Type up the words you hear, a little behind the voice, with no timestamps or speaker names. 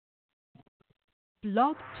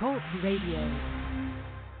Blog Talk Radio.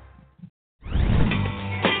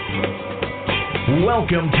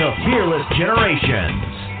 Welcome to Fearless Generations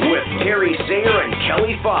with Terry Sayer and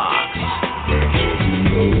Kelly Fox.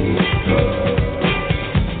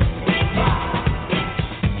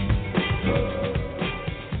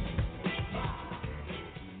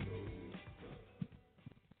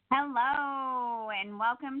 Hello, and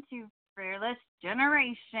welcome to Fearless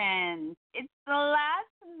Generations. It's the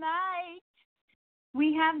last night.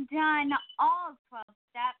 We have done all 12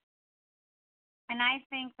 steps, and I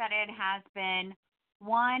think that it has been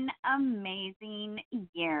one amazing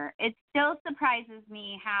year. It still surprises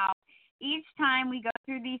me how each time we go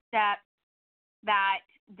through these steps that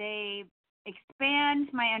they expand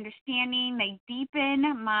my understanding, they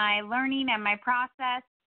deepen my learning and my process,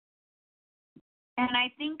 and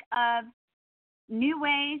I think of new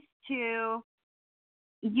ways to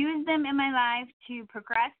use them in my life to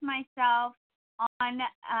progress myself on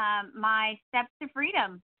my steps to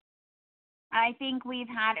freedom. I think we've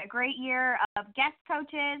had a great year of guest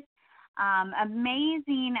coaches,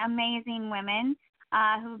 amazing women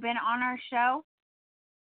who've been on our show.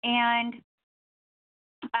 And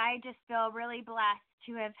I just feel really blessed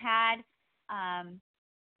to have had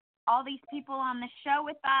all these people on the show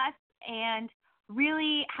with us and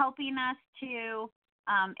really helping us to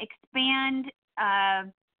expand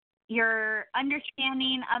your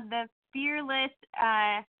understanding of the fearless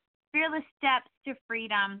steps to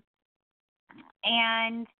freedom.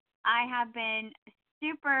 And I have been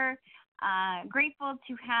super grateful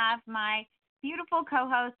to have my beautiful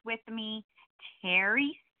co-host with me,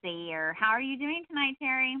 Terry Sayer. How are you doing tonight,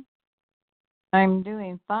 Terry? I'm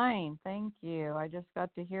doing fine, thank you. I just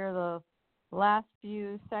got to hear the last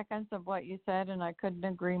few seconds of what you said, and I couldn't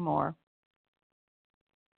agree more.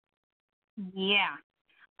 Yeah.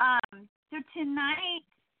 So tonight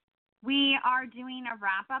we are doing a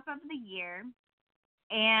wrap-up of the year,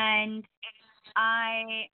 and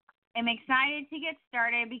I am excited to get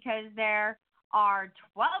started because there are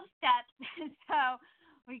 12 steps, so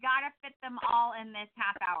we got to fit them all in this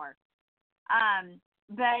half hour.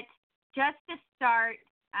 But just to start,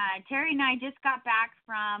 Terry and I just got back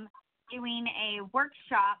from doing a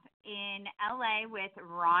workshop in LA with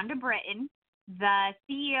Rhonda Britton, the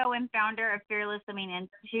CEO and founder of Fearless Living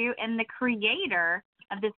Institute and the creator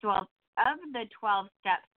of the 12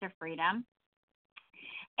 Steps to Freedom.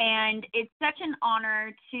 And it's such an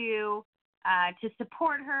honor to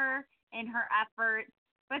support her in her efforts,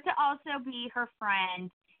 but to also be her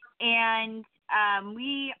friend. And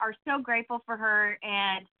we are so grateful for her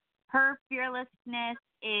and her fearlessness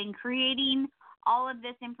in creating all of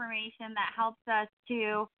this information that helps us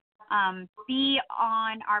to be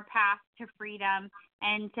on our path to freedom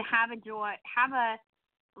and to have a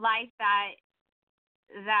life that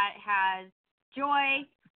has joy,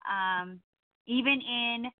 even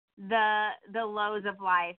in the lows of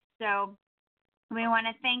life. So we want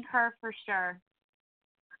to thank her for sure.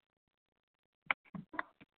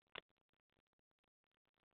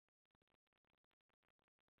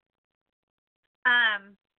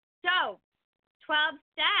 So 12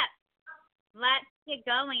 steps. Let's get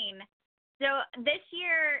going. So this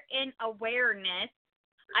year in awareness,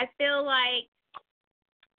 I feel like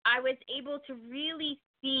I was able to really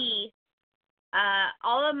see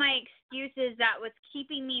all of my excuses that was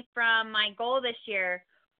keeping me from my goal this year,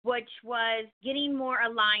 which was getting more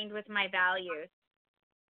aligned with my values.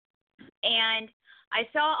 And I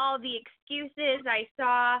saw all the excuses. I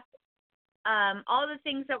saw all the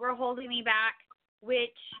things that were holding me back,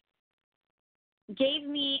 which gave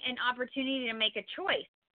me an opportunity to make a choice,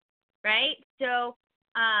 right? So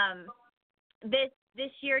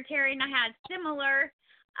this year, Terry and I had similar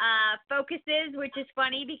focuses, which is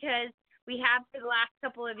funny because we have for the last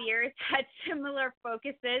couple of years had similar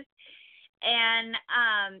focuses. And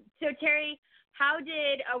so, Terry, how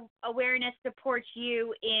did awareness support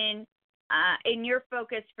you in your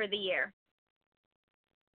focus for the year?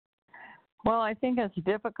 Well, I think it's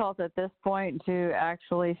difficult at this point to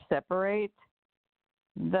actually separate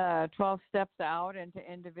the 12 steps out into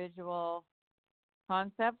individual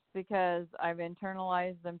concepts because I've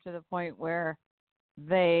internalized them to the point where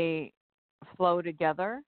they flow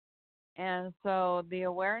together. And so the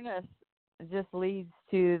awareness just leads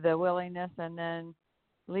to the willingness and then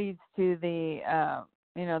leads to the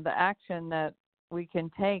action that we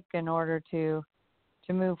can take in order to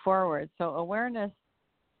move forward. So awareness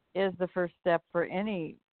is the first step for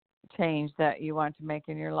any change that you want to make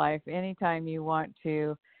in your life. Anytime you want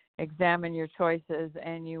to examine your choices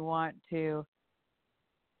and you want to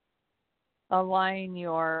align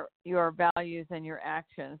your values and your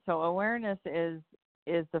actions. So awareness is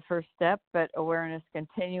is the first step, but awareness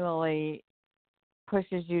continually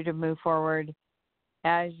pushes you to move forward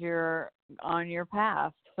as you're on your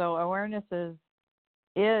path. So awareness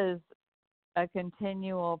is a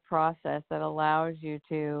continual process that allows you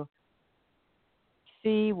to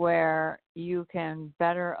see where you can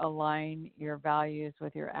better align your values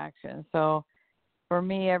with your actions. So for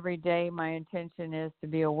me, every day, my intention is to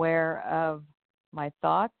be aware of my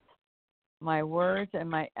thoughts, my words, and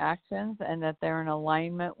my actions, and that they're in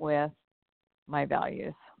alignment with my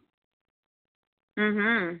values.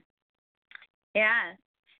 Mhm. Yes.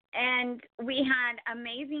 And we had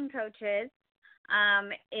amazing coaches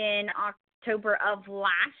in October of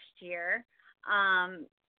last year.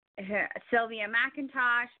 Sylvia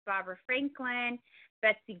McIntosh, Barbara Franklin,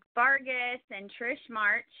 Betsy Vargas, and Trish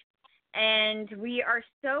March. And we are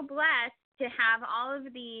so blessed to have all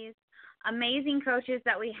of these amazing coaches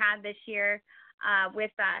that we had this year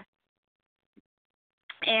with us.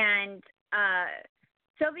 And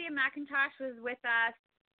Sylvia McIntosh was with us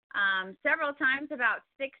several times, about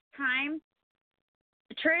 6 times.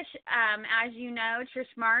 Trish, as you know,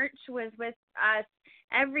 Trish March was with us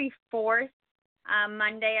every 4th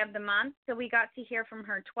Monday of the month, so we got to hear from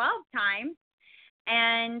her 12 times.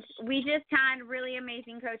 And we just had really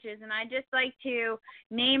amazing coaches, and I'd just like to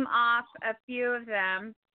name off a few of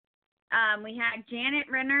them. We had Janet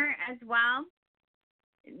Renner as well,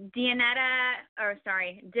 Danetta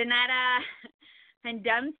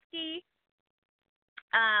Handumsky,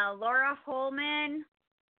 Laura Holman,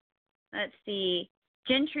 let's see,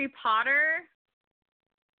 Gentry Potter,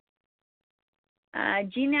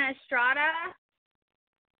 Gina Estrada,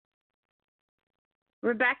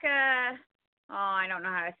 Rebecca, I don't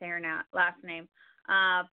know how to say her last name,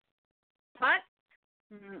 Putz,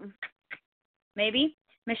 maybe,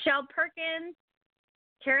 Michelle Perkins,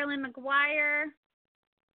 Carolyn McGuire,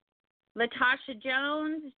 Latasha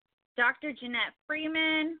Jones, Dr. Jeanette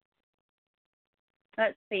Freeman.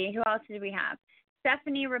 Let's see, who else did we have?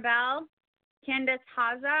 Stephanie Rebel, Candace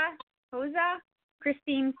Hoza,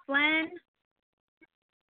 Christine Flynn.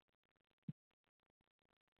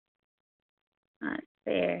 Let's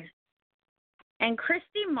see. And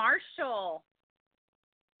Christy Marshall.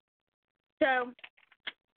 So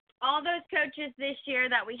all those coaches this year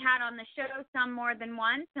that we had on the show, some more than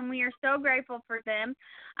once, and we are so grateful for them.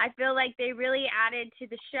 I feel like they really added to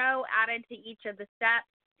the show, added to each of the steps,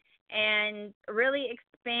 and really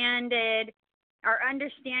expanded our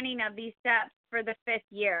understanding of these steps for the 5th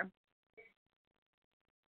year.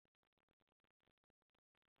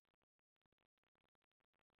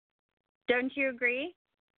 Don't you agree?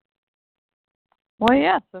 Well,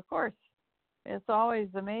 yes, of course. It's always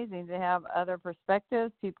amazing to have other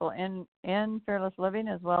perspectives, people in Fearless Living,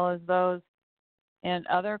 as well as those in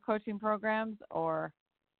other coaching programs, or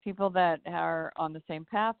people that are on the same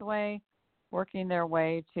pathway, working their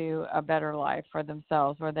way to a better life for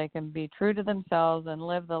themselves, where they can be true to themselves and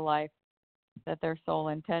live the life that their soul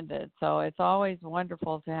intended. So it's always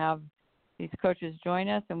wonderful to have these coaches join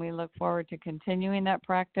us, and we look forward to continuing that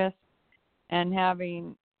practice and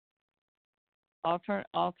having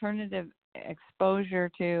alternative exposure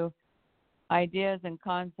to ideas and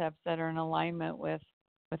concepts that are in alignment with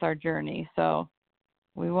our journey. So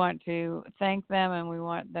we want to thank them, and we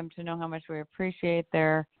want them to know how much we appreciate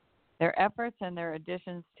their efforts and their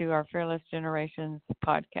additions to our Fearless Generations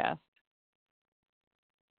podcast.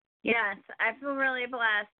 Yes, I feel really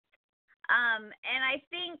blessed. And I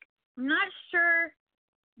think, I'm not sure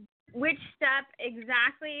which step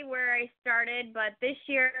exactly where I started, but this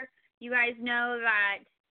year, you guys know that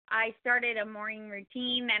I started a morning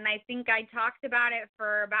routine, and I think I talked about it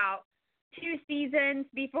for about 2 seasons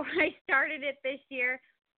before I started it this year.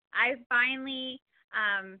 I finally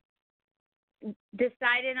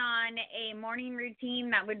decided on a morning routine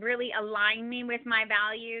that would really align me with my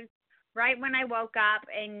values right when I woke up,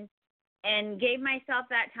 and gave myself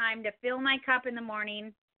that time to fill my cup in the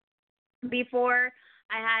morning before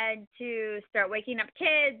I had to start waking up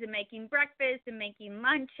kids and making breakfast and making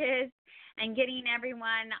lunches and getting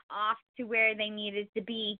everyone off to where they needed to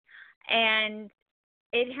be. And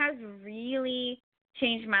it has really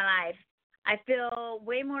changed my life. I feel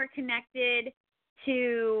way more connected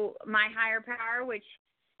to my higher power, which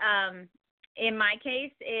in my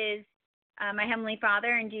case is my Heavenly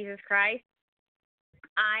Father and Jesus Christ.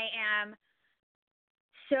 I am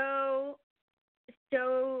so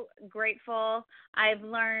grateful. I've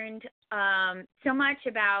learned so much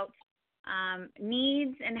about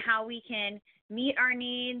needs and how we can meet our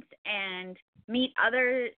needs and meet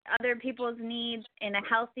other people's needs in a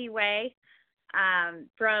healthy way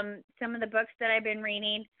from some of the books that I've been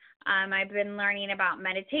reading. I've been learning about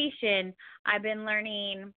meditation. I've been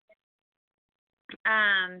learning.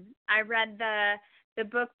 I read the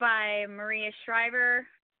book by Maria Shriver.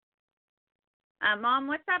 Mom,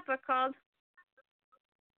 what's that book called?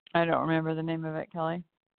 I don't remember the name of it, Kelly.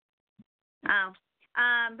 Oh,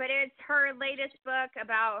 but it's her latest book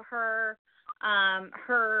about her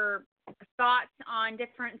thoughts on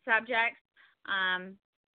different subjects.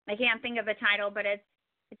 I can't think of the title, but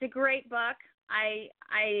it's a great book. I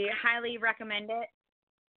highly recommend it.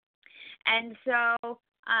 And so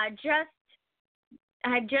I've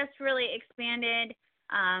just really expanded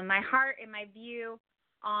my heart and my view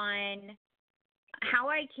on how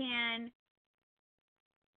I can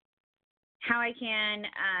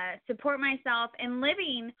support myself in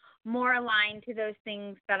living more aligned to those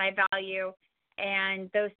things that I value and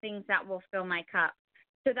those things that will fill my cup.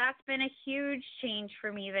 So that's been a huge change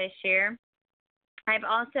for me this year. I've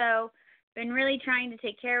also been really trying to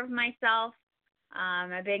take care of myself.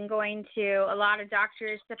 I've been going to a lot of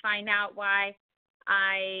doctors to find out why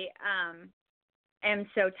I am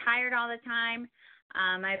so tired all the time.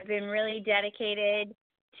 I've been really dedicated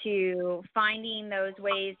to finding those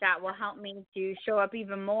ways that will help me to show up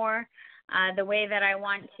even more the way that I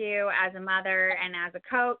want to as a mother and as a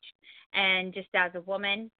coach and just as a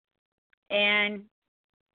woman. And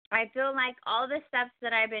I feel like all the steps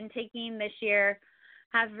that I've been taking this year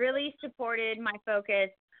have really supported my focus,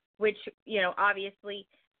 which, obviously,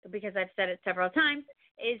 because I've said it several times,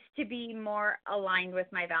 is to be more aligned with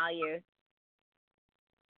my values.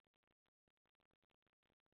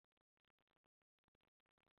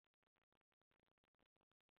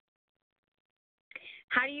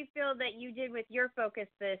 How do you feel that you did with your focus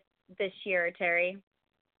this year, Terry?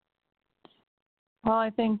 Well, I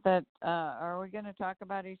think that are we going to talk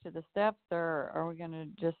about each of the steps, or are we going to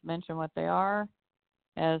just mention what they are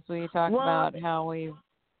as we talk about how we've...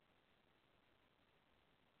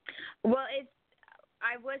 Well,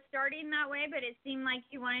 I was starting that way, but it seemed like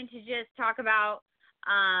you wanted to just talk about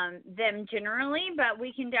them generally, but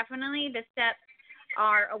we can definitely, the steps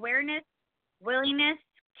are awareness, willingness,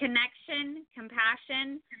 connection,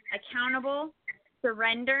 compassion, accountable,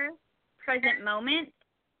 surrender, present moment,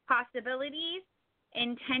 possibilities,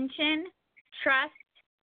 intention, trust,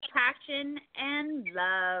 passion, and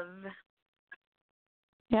love.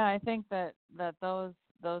 Yeah, I think that those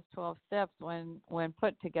 12 steps, when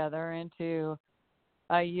put together into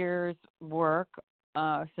a year's work,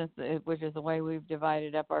 which is the way we've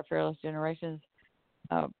divided up our Fearless Generations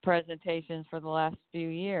presentations for the last few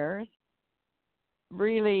years,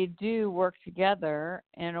 really do work together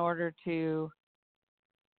in order to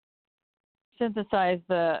synthesize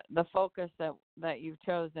the focus that you've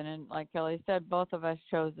chosen. And like Kelly said, both of us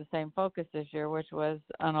chose the same focus this year, which was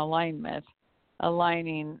an alignment,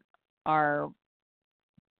 aligning our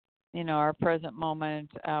present moment,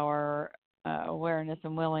 our awareness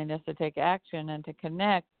and willingness to take action and to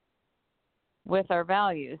connect with our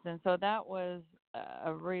values. And so that was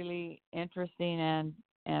a really interesting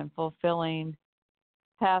and fulfilling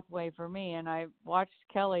pathway for me. And I watched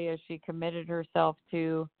Kelly as she committed herself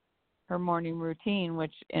to her morning routine,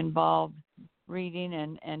 which involved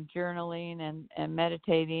reading and journaling and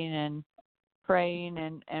meditating and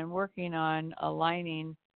praying and working on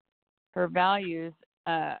aligning her values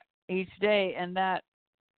each day. And that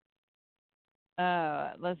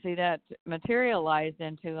that materialized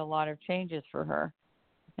into a lot of changes for her.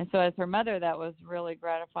 And so as her mother, that was really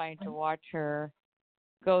gratifying to watch her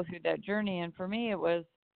go through that journey. And for me, it was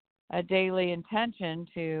a daily intention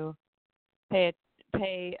to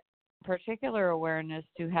pay particular awareness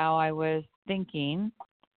to how I was thinking,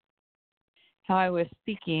 how I was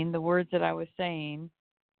speaking, the words that I was saying,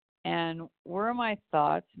 and were my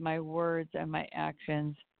thoughts, my words, and my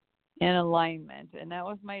actions in alignment. And that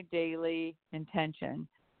was my daily intention,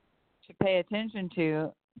 to pay attention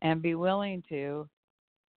to and be willing to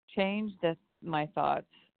change my thoughts,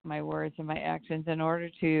 my words, and my actions in order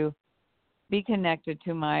to be connected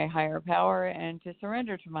to my higher power and to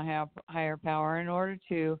surrender to my higher power in order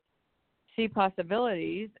to see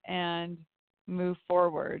possibilities and move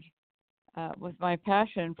forward with my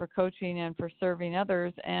passion for coaching and for serving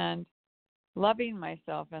others and loving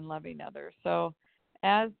myself and loving others. So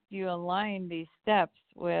as you align these steps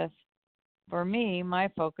with, for me, my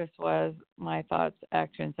focus was my thoughts,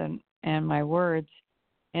 actions, and my words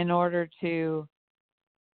in order to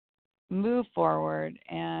move forward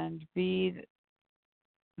and be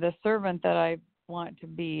the servant that I want to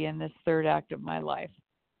be in this third act of my life,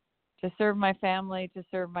 to serve my family, to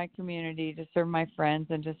serve my community, to serve my friends,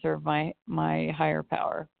 and to serve my higher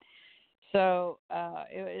power. So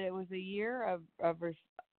it was a year of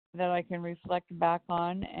that I can reflect back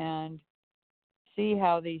on and see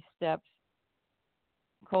how these steps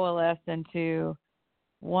coalesce into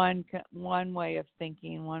one way of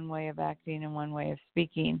thinking, one way of acting, and one way of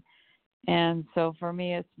speaking. And so for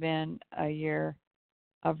me, it's been a year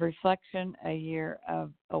of reflection, a year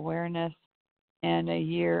of awareness, and a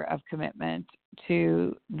year of commitment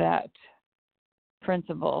to that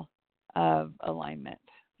principle of alignment.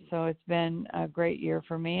 So it's been a great year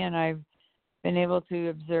for me, and I've been able to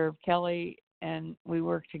observe Kelly, and we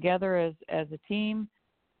work together as a team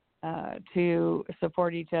to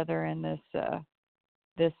support each other in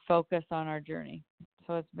this focus on our journey.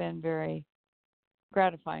 So it's been very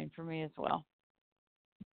gratifying for me as well.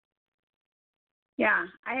 Yeah,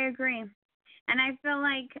 I agree. And I feel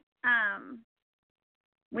like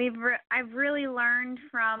I've really learned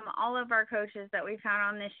from all of our coaches that we've had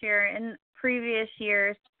on this year and previous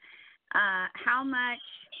years how much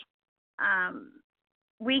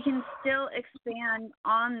we can still expand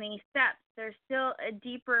on these steps. There's still a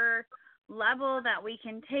deeper level that we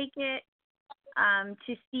can take it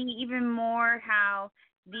to see even more how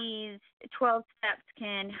these 12 steps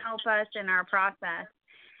can help us in our process.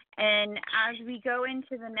 And as we go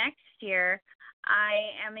into the next year,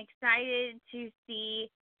 I am excited to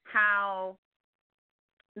see how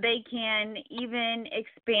they can even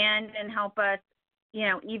expand and help us,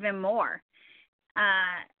 even more.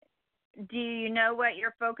 Do you know what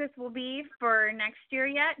your focus will be for next year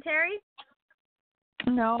yet, Terry?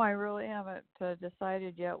 No, I really haven't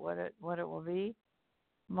decided yet what it will be.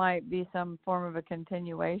 Might be some form of a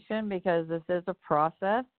continuation because this is a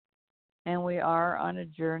process and we are on a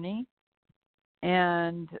journey.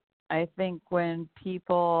 And I think when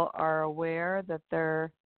people are aware that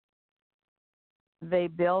they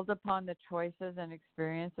build upon the choices and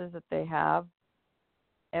experiences that they have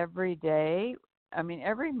every day. I mean,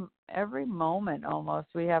 every moment almost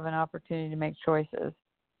we have an opportunity to make choices,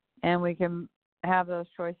 and we can have those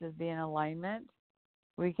choices be in alignment.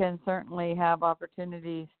 We can certainly have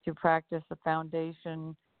opportunities to practice the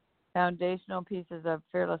foundational pieces of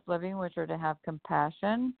fearless living, which are to have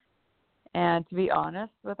compassion and to be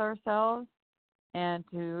honest with ourselves and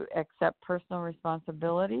to accept personal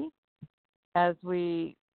responsibility as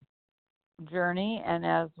we journey and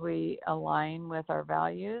as we align with our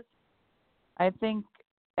values. I think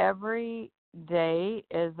every day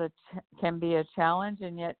can be a challenge,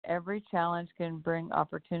 and yet every challenge can bring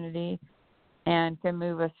opportunity and can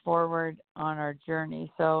move us forward on our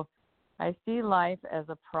journey. So I see life as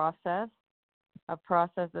a process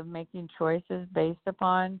of making choices based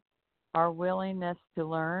upon our willingness to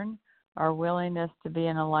learn, our willingness to be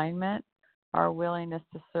in alignment, our willingness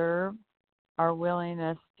to serve, our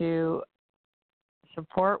willingness to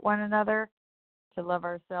support one another, to love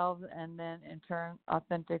ourselves, and then in turn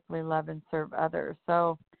authentically love and serve others.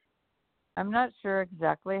 So I'm not sure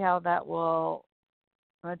exactly how that will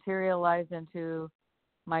materialize into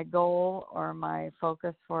my goal or my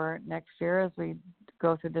focus for next year as we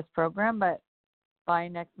go through this program, but by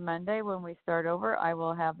next Monday when we start over, I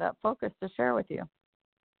will have that focus to share with you.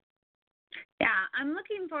 Yeah, I'm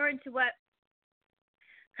looking forward to what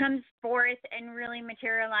comes forth and really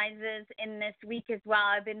materializes in this week as well.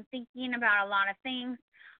 I've been thinking about a lot of things.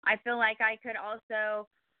 I feel like I could also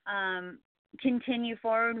continue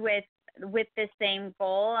forward with the same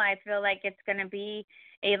goal. I feel like it's going to be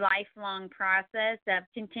a lifelong process of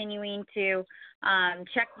continuing to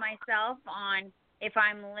check myself on if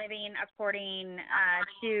I'm living according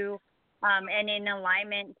to and in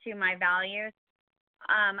alignment to my values.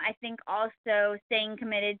 I think also staying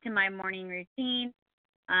committed to my morning routine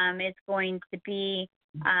is going to be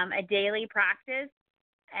a daily practice.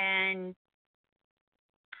 And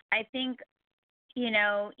I think,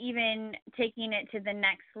 even taking it to the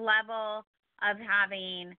next level of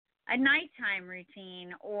having a nighttime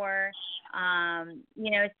routine or,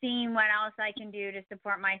 seeing what else I can do to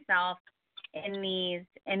support myself in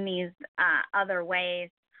these other ways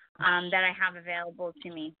that I have available to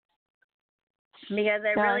me. Because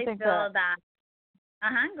I really feel that.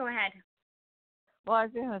 Go ahead. Well, I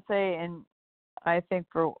was going to say, and I think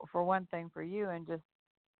for one thing for you, and just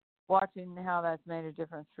watching how that's made a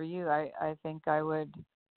difference for you, I think I would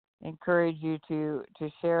encourage you to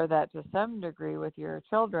share that to some degree with your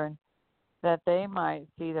children, that they might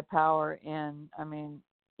see the power in,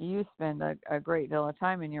 you spend a great deal of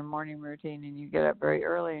time in your morning routine and you get up very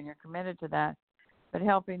early and you're committed to that, but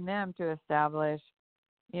helping them to establish,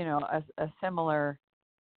 a similar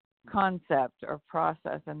concept or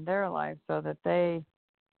process in their life so that they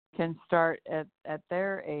can start at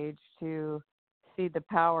their age to see the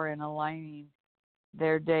power in aligning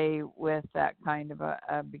their day with that kind of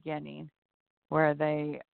a beginning where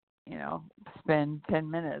they spend 10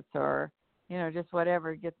 minutes or, just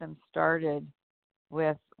whatever, get them started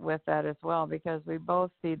with that as well, because we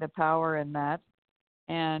both see the power in that.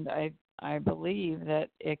 And I believe that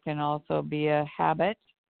it can also be a habit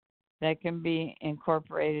that can be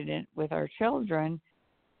incorporated in with our children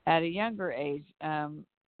at a younger age.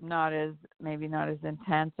 Maybe not as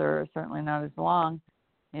intense or certainly not as long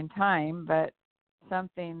in time, but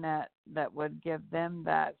something that would give them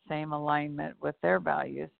that same alignment with their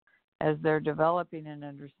values as they're developing and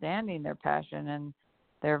understanding their passion and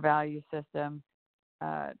their value system,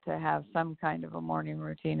 to have some kind of a morning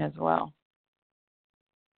routine as well.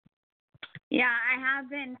 Yeah, I have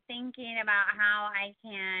been thinking about how I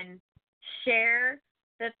can share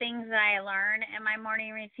the things that I learn in my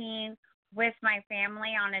morning routine with my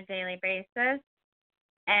family on a daily basis,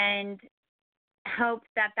 and hope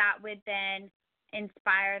that would then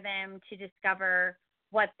inspire them to discover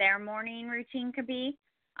what their morning routine could be.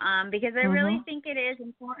 Because I really think it is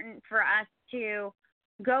important for us to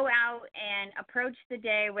go out and approach the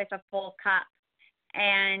day with a full cup.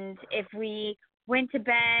 And if we went to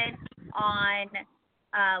bed on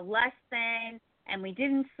less than, and we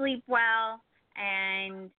didn't sleep well,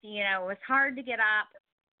 and, it was hard to get up,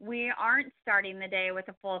 we aren't starting the day with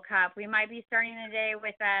a full cup. We might be starting the day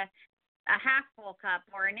with a half full cup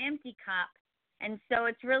or an empty cup. And so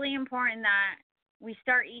it's really important that we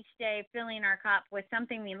start each day filling our cup with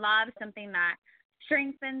something we love, something that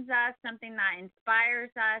strengthens us, something that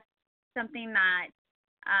inspires us, something that,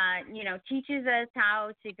 teaches us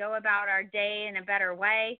how to go about our day in a better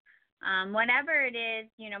way. Whatever it is,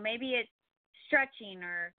 maybe it's stretching,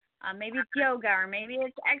 or maybe it's yoga, or maybe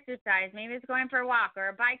it's exercise, maybe it's going for a walk or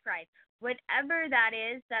a bike ride. Whatever that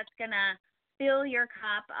is that's going to fill your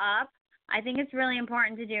cup up, I think it's really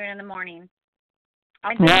important to do it in the morning.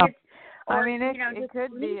 I think it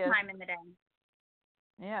could be time in the day.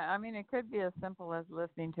 Yeah, it could be as simple as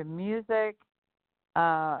listening to music,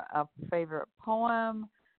 a favorite poem,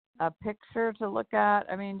 a picture to look at.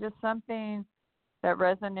 Just something that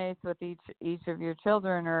resonates with each of your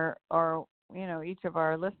children, or each of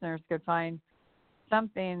our listeners could find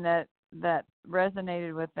something that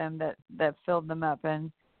resonated with them, that filled them up.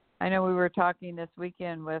 And I know we were talking this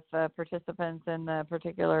weekend with participants in the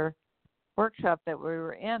particular workshop that we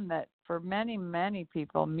were in, that for many, many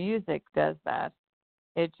people, music does that.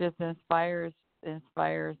 It just inspires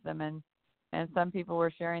them. And some people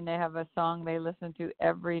were sharing they have a song they listen to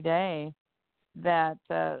every day that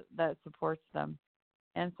supports them.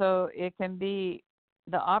 And so it can be,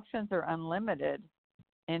 the options are unlimited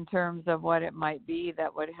in terms of what it might be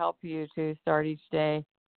that would help you to start each day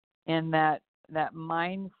in that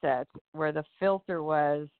mindset where the filter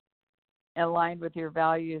was aligned with your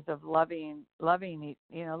values of loving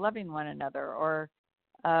one another, or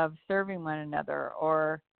of serving one another,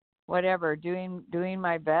 or whatever, doing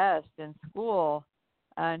my best in school,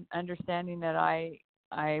 and understanding that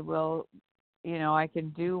I will, I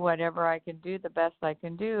can do whatever I can do, the best I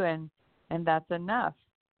can do, and that's enough.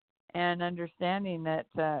 And understanding that,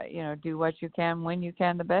 do what you can, when you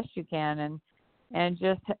can, the best you can, and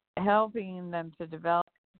just helping them to develop,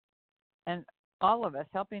 and all of us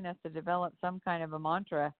helping us to develop some kind of a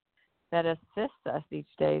mantra that assists us each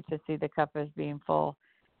day to see the cup as being full,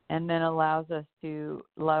 and then allows us to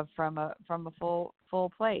love from a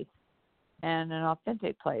full place, and an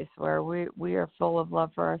authentic place where we are full of love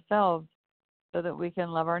for ourselves, so that we can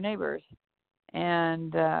love our neighbors.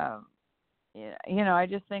 And I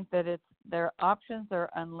just think that their options are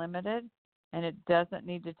unlimited, and it doesn't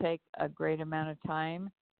need to take a great amount of time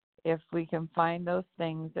if we can find those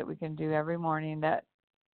things that we can do every morning that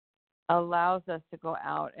allows us to go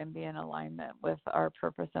out and be in alignment with our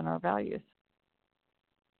purpose and our values.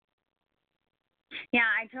 Yeah,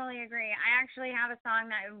 I totally agree. I actually have a song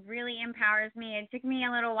that really empowers me. It took me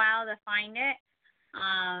a little while to find it,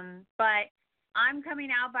 but I'm Coming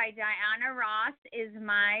Out by Diana Ross is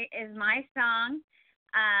my song.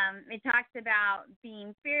 It talks about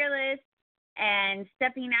being fearless and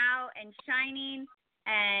stepping out and shining,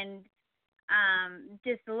 and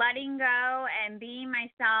just letting go and being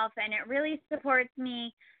myself, and it really supports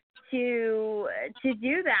me to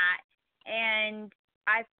do that. And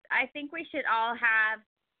I think we should all have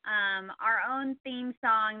our own theme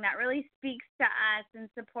song that really speaks to us and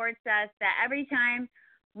supports us, that every time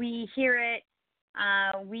we hear it,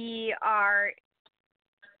 we are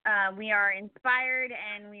inspired,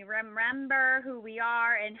 and we remember who we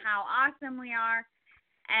are and how awesome we are,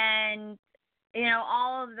 and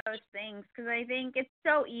all of those things, because I think it's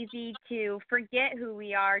so easy to forget who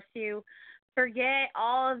we are, to forget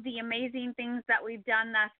all of the amazing things that we've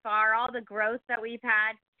done thus far, all the growth that we've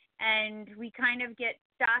had, and we kind of get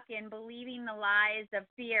stuck in believing the lies of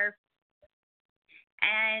fear.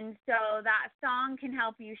 And so that song can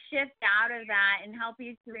help you shift out of that and help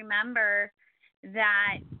you to remember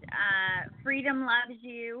that freedom loves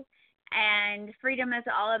you, and freedom is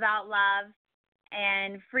all about love,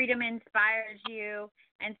 and freedom inspires you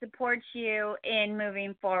and supports you in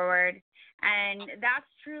moving forward. And that's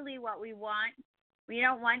truly what we want. We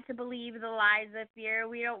don't want to believe the lies of fear.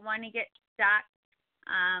 We don't want to get stuck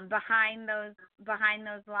behind those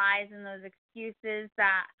lies and those excuses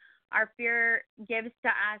that our fear gives to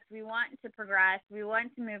us. We want to progress. We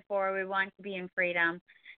want to move forward. We want to be in freedom.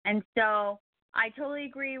 And so I totally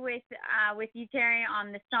agree with you, Terry,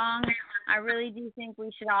 on the song. I really do think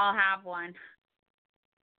we should all have one.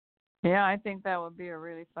 Yeah, I think that would be a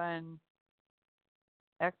really fun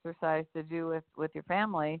exercise to do with your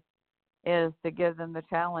family, is to give them the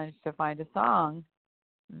challenge to find a song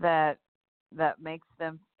that makes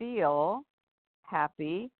them feel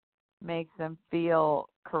happy, makes them feel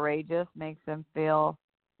courageous, makes them feel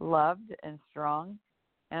loved and strong.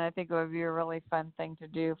 And I think it would be a really fun thing to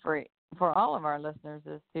do for all of our listeners,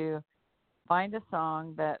 is to find a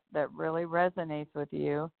song that really resonates with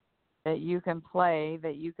you, that you can play,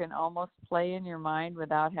 that you can almost play in your mind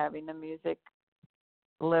without having the music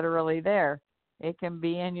literally there. It can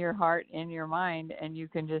be in your heart, in your mind, and you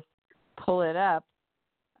can just pull it up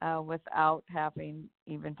without having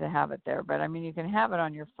even to have it there. But I mean, you can have it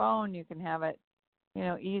on your phone. You can have it,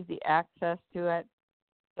 easy access to it,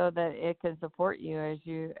 so that it can support you as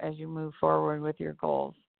you move forward with your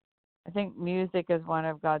goals. I think music is one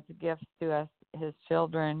of God's gifts to us, His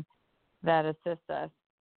children, that assist us,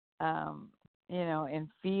 in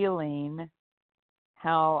feeling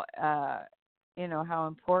how how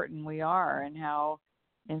important we are and how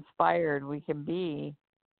inspired we can be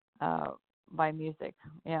by music.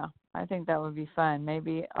 Yeah, I think that would be fun.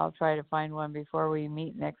 Maybe I'll try to find one before we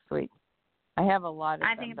meet next week. I have a lot of them.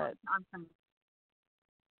 I think it's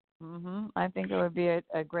awesome. I think it would be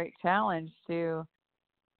a great challenge to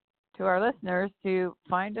our listeners to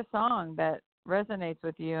find a song that resonates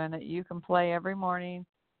with you and that you can play every morning,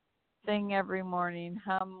 sing every morning,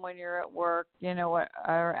 hum when you're at work,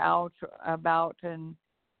 or out about, and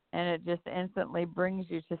it just instantly brings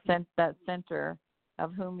you to that center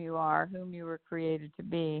of whom you are, whom you were created to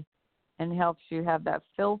be, and helps you have that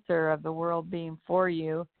filter of the world being for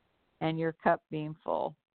you and your cup being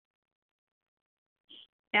full.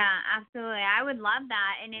 Yeah, absolutely. I would love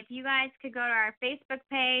that. And if you guys could go to our Facebook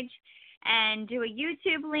page and do a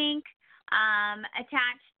YouTube link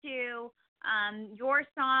attached to your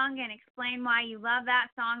song and explain why you love that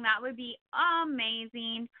song, that would be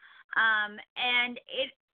amazing. And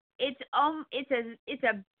it's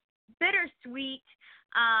a bittersweet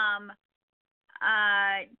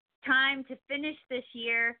time to finish this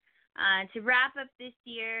year, to wrap up this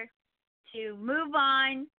year, to move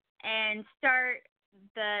on and start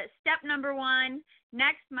the step number 1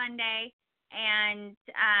 next Monday, and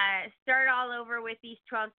start all over with these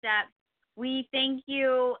 12 steps. We thank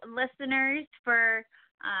you, listeners, for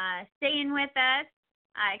staying with us,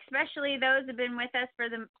 especially those who have been with us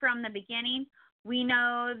from the beginning. We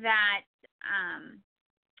know that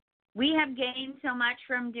we have gained so much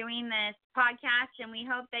from doing this podcast, and we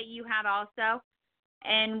hope that you have also.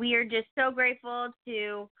 And we are just so grateful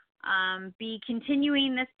to be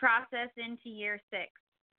continuing this process into year 6.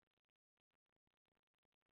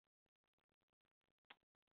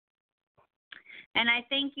 And I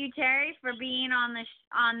thank you, Terry, for being on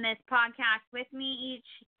this podcast with me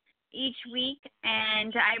each week,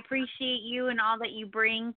 and I appreciate you and all that you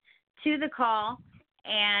bring to the call,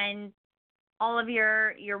 and all of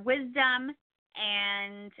your wisdom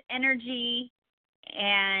and energy,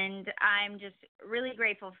 and I'm just really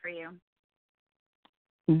grateful for you.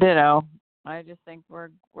 Ditto. I just think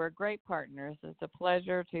we're great partners. It's a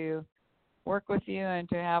pleasure to work with you and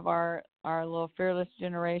to have our little Fearless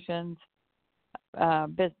Generations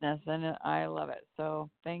business, and I love it. So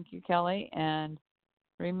thank you, Kelly. And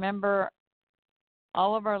remember,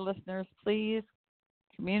 all of our listeners, please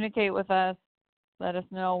communicate with us. Let us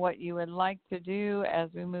know what you would like to do as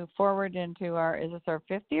we move forward into is this our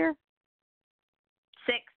 5th year?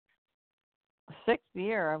 6th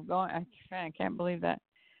year of going. I can't believe that.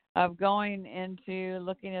 Of going into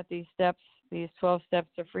looking at these steps, these 12 steps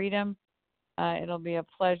to freedom. It'll be a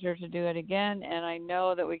pleasure to do it again, and I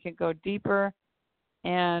know that we can go deeper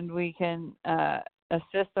and we can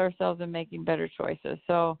assist ourselves in making better choices.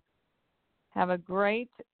 So have a great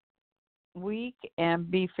week and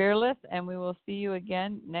be fearless, and we will see you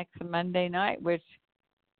again next Monday night, which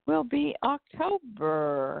will be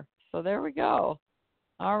October. So there we go.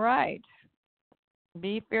 All right.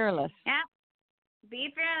 Be fearless. Yeah.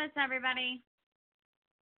 Be fearless, everybody.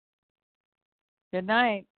 Good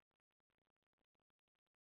night.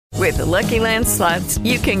 With the Lucky Land Slots,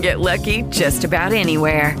 you can get lucky just about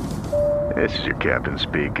anywhere. This is your captain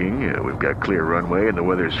speaking. We've got clear runway and the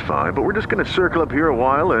weather's fine, but we're just going to circle up here a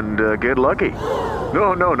while and get lucky.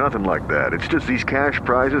 No, nothing like that. It's just these cash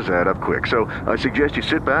prizes add up quick. So I suggest you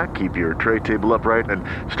sit back, keep your tray table upright, and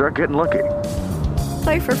start getting lucky.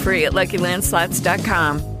 Play for free at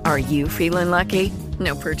LuckyLandSlots.com. Are you feeling lucky?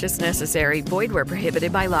 No purchase necessary. Void where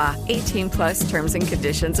prohibited by law. 18+ terms and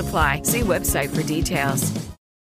conditions apply. See website for details.